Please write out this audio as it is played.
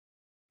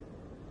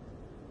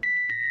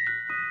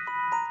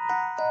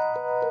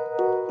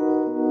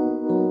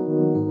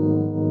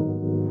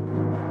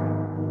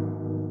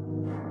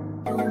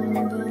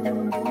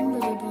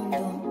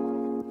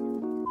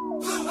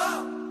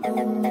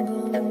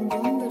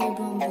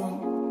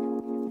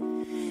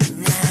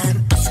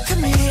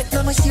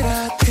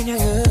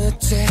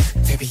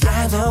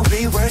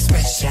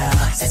special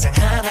세상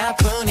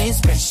하나뿐인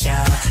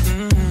special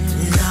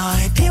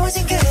너의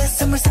비워진 그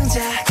선물 상자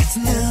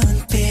같은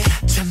눈빛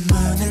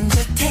전무는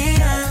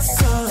듯한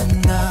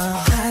손 너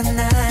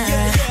하나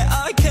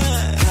I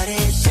can But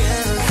it's you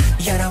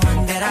You're the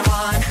one that I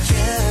want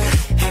You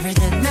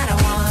Everything that I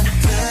want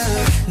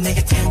You 내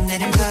곁에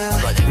내린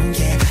blue 모든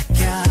게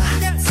바뀌어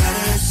But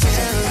it's you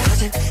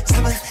거짓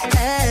삼은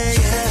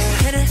you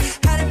해를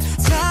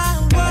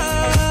아름다워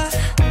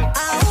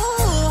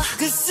아우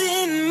Cause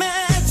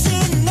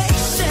imagination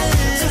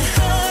저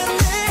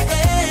하늘에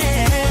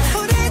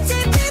오래된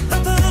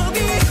빛바보기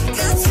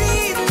끝이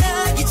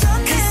나기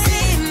전에 Cause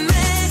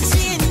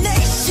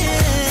imagination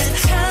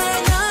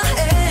찬양해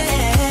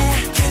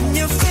Can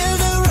you feel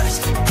the rush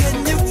Can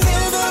you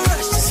feel the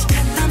rush 시간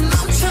난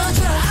멈춰줘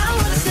I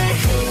wanna stay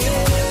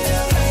here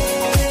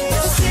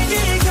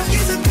세계의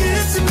경계선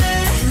끝쯤에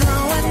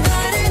너와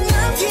나를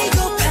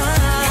남기고파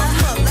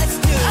Come on let's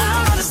do it I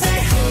wanna stay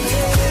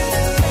here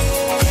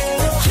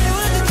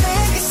채우는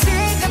내그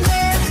시간에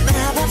나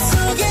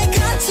맘속에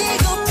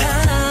갇히고파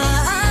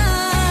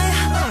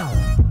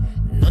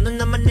너는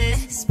나만의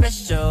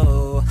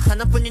special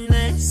하나뿐인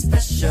내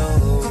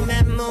special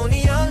꿈의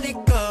문이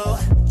열리고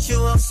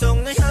추억 속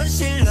내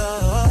현실로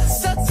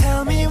So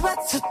tell me what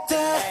to do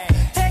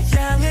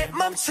태양을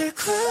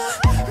멈추고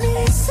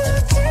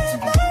미소짓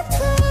날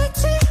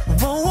풀지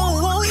Whoa whoa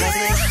whoa yeah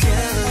Cause it's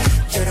you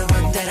You're the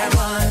one that I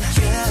want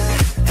You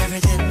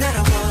Everything that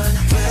I want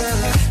You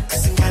그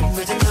순간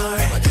물든 널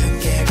모든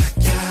게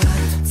바뀌어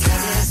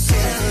Cause it's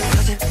you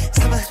거짓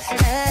삼은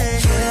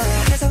you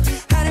계속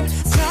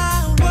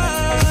아름다워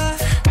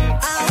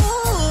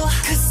아우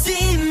Cause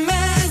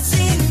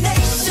imagination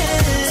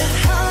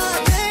저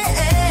하늘에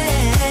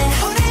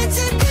오래된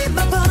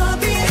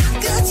빛마법이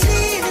끝이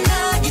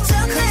나기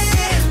전에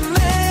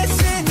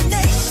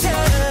Imagination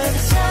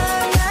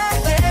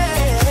찬양해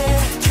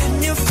Can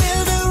you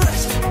feel the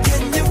rush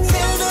Can you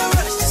feel the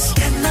rush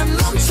시간 난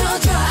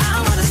멈춰줘 I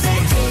wanna stay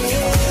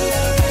here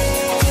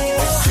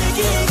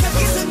세계의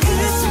경계선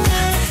끝쯤에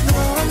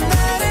너와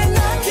나를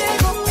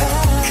남기고파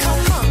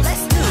Come on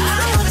let's do it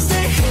I wanna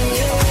stay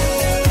here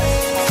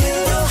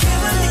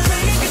해만이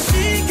그린 그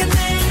시간에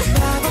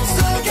마법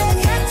속에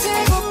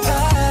갇히고파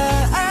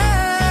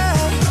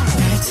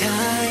내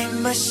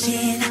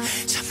타임머신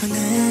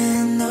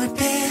전부는 넓힌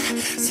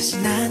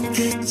사실 난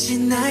끝이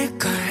날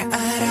걸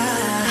알아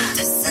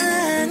The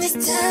sun is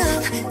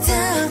down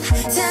down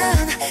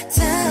down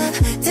down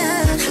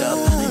down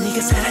너는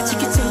네가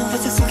사라지기 전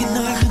바다 속에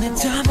널 눈에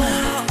담아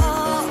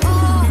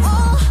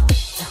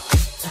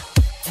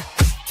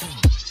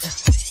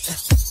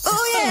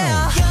Oh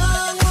yeah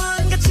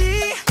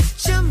영원같이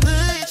춤을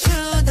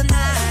추던 날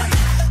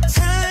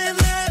Time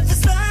left to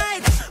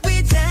slide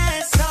We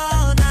dance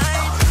all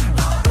night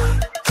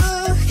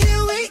Oh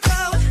here we go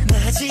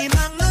마지막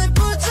널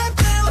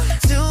붙잡고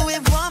Do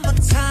it one more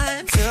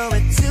time Do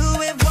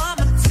it one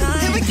more time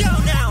Here we go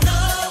now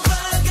너와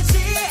같이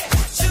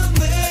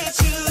춤을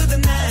추던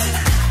날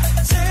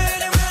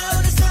Turn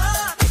around and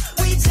stop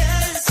We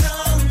dance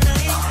all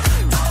night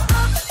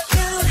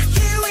Down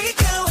here we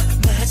go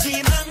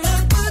마지막 널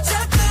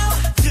붙잡고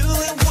Do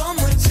it one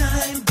more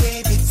time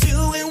baby Do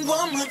it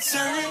one more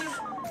time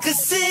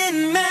Cause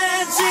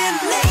imagination